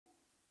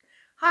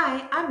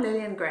Hi, I'm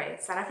Lillian Gray,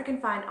 South African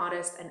fine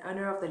artist and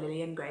owner of the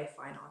Lillian Gray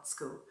Fine Art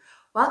School.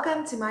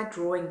 Welcome to my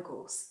drawing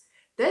course.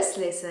 This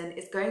lesson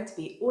is going to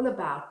be all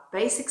about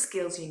basic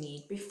skills you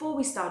need before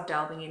we start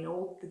delving in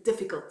all the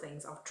difficult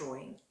things of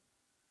drawing.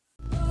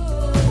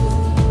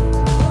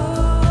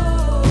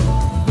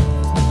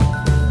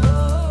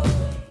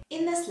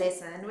 In this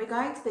lesson, we're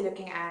going to be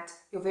looking at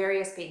your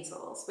various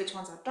pencils, which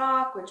ones are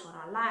dark, which ones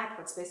are light,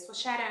 what's best for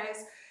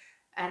shadows,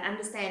 and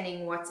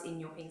understanding what's in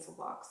your pencil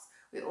box.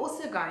 We're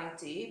also going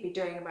to be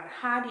doing about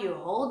how do you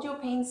hold your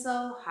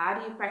pencil, how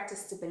do you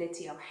practice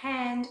stability of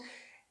hand,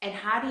 and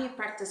how do you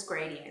practice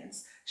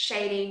gradients,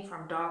 shading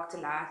from dark to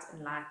light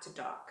and light to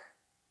dark.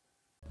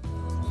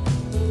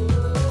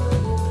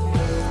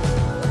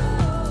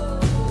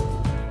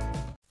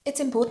 It's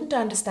important to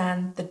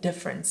understand the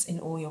difference in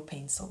all your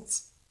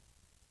pencils.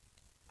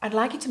 I'd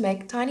like you to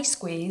make tiny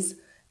squares,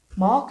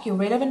 mark your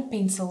relevant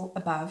pencil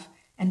above,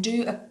 and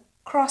do a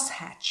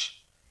crosshatch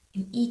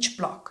in each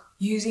block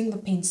using the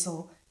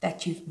pencil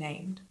that you've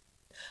named.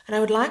 And I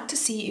would like to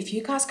see if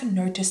you guys can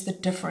notice the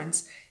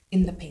difference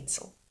in the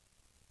pencil.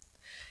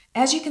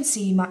 As you can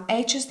see, my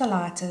H is the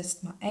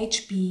lightest, my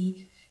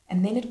HB,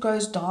 and then it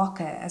goes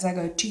darker as I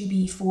go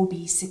 2B,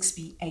 4B,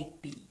 6B,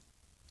 8B.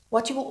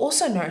 What you will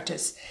also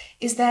notice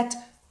is that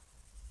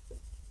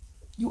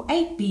your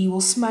 8B will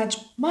smudge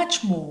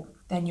much more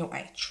than your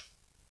H.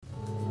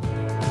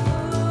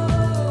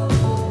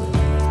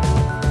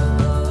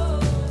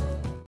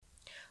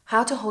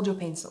 How to hold your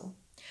pencil.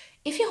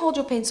 If you hold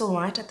your pencil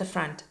right at the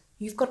front,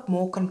 you've got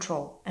more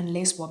control and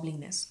less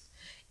wobbliness.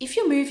 If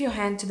you move your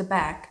hand to the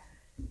back,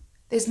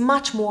 there's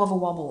much more of a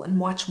wobble and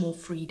much more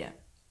freedom.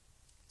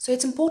 So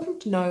it's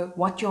important to know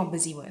what you're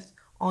busy with.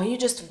 Are you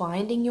just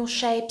finding your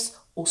shapes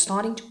or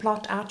starting to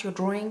plot out your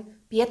drawing?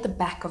 Be at the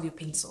back of your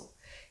pencil.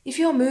 If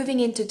you're moving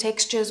into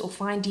textures or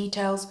fine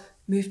details,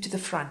 move to the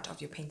front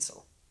of your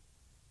pencil.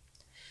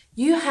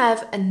 You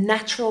have a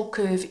natural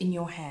curve in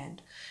your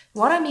hand.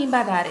 What I mean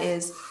by that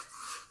is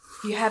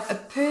you have a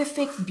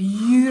perfect,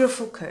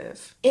 beautiful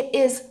curve. It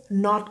is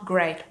not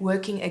great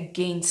working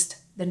against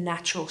the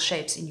natural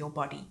shapes in your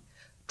body.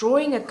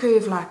 Drawing a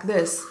curve like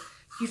this,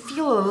 you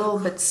feel a little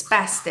bit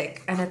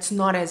spastic and it's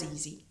not as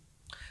easy.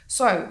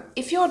 So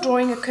if you're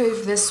drawing a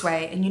curve this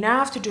way and you now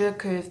have to do a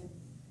curve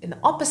in the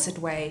opposite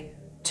way,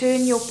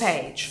 turn your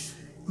page.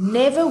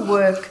 Never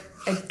work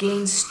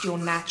against your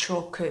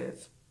natural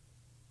curve.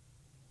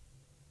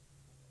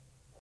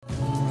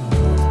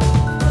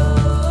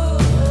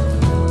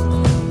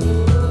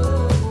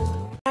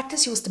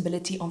 Practice your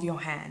stability of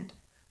your hand.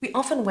 We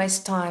often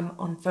waste time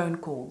on phone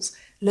calls,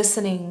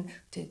 listening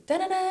to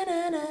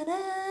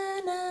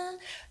da-da-da-da-da-da-da.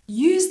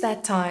 Use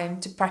that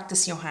time to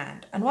practice your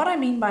hand. And what I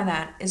mean by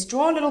that is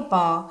draw a little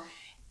bar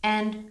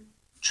and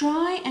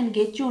try and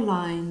get your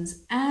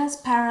lines as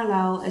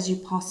parallel as you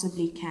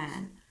possibly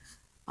can.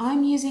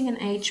 I'm using an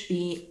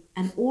HB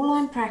and all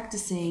I'm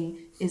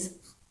practicing is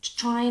to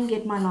try and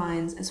get my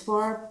lines as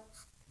far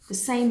the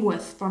same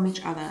width from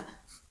each other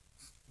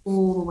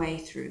all the way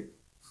through.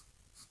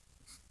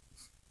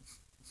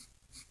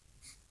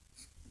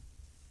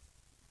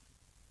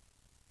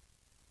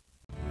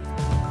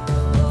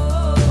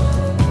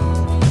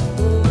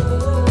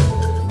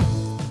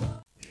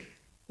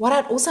 What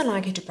I'd also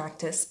like you to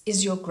practice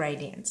is your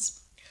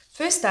gradients.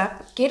 First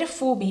up, get a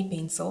 4B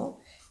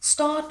pencil,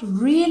 start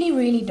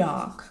really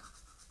dark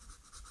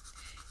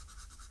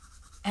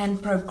and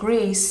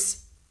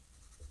progress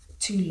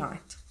to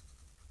light.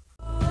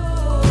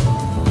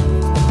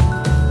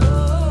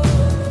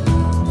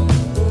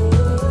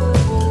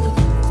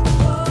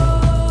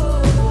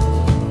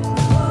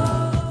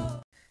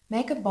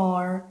 Make a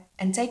bar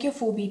and take your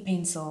 4B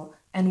pencil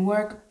and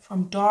work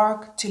from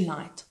dark to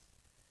light.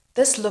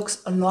 This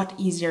looks a lot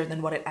easier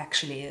than what it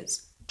actually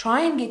is.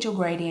 Try and get your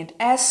gradient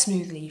as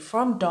smoothly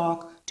from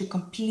dark to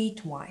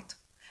complete white,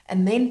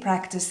 and then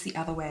practice the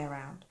other way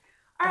around.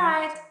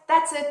 Alright,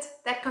 that's it.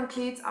 That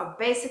concludes our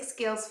basic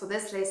skills for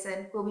this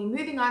lesson. We'll be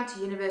moving on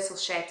to universal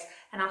shapes,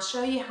 and I'll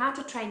show you how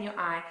to train your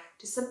eye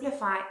to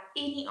simplify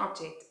any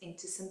object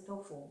into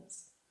simple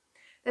forms.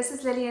 This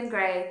is Lillian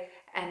Gray,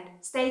 and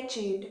stay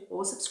tuned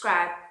or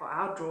subscribe for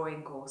our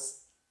drawing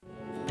course.